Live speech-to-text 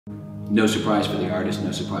No surprise for the artist,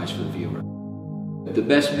 no surprise for the viewer. The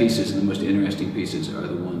best pieces and the most interesting pieces are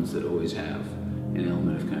the ones that always have an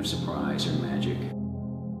element of kind of surprise or magic.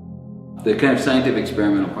 The kind of scientific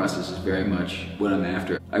experimental process is very much what I'm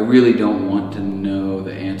after. I really don't want to know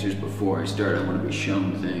the answers before I start. I want to be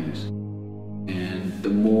shown things. And the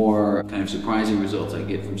more kind of surprising results I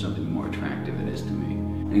get from something, the more attractive it is to me.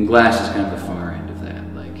 And glass is kind of the far end of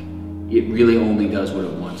that. Like, it really only does what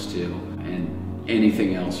it wants to, and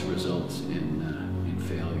anything else results in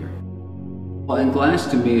failure. Well, and glass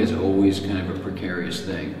to me is always kind of a precarious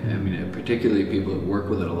thing. I mean, particularly people that work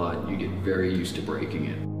with it a lot, you get very used to breaking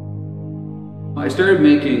it. I started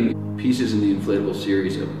making pieces in the inflatable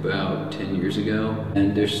series about 10 years ago,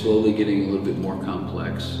 and they're slowly getting a little bit more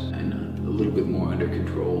complex and a little bit more under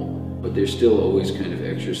control, but there's still always kind of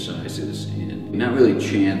exercises in, not really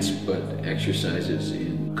chance, but exercises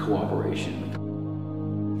in cooperation.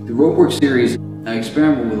 The ropework series, I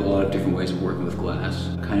experiment with a lot of different ways of working with glass,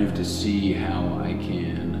 kind of to see how I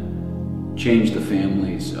can change the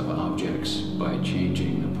families of objects by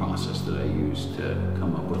changing the process that I use to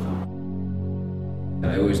come up with them.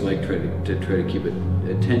 I always like to try to keep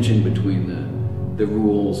a tension between the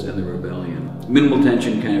rules and the rebellion. Minimal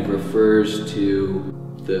tension kind of refers to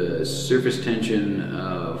the surface tension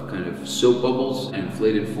of kind of soap bubbles and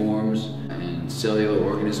inflated forms and cellular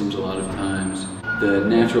organisms a lot of times. The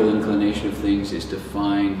natural inclination of things is to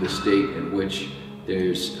find the state at which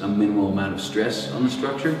there's a minimal amount of stress on the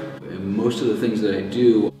structure. And most of the things that I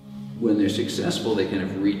do, when they're successful, they kind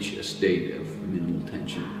of reach a state of minimal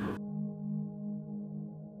tension.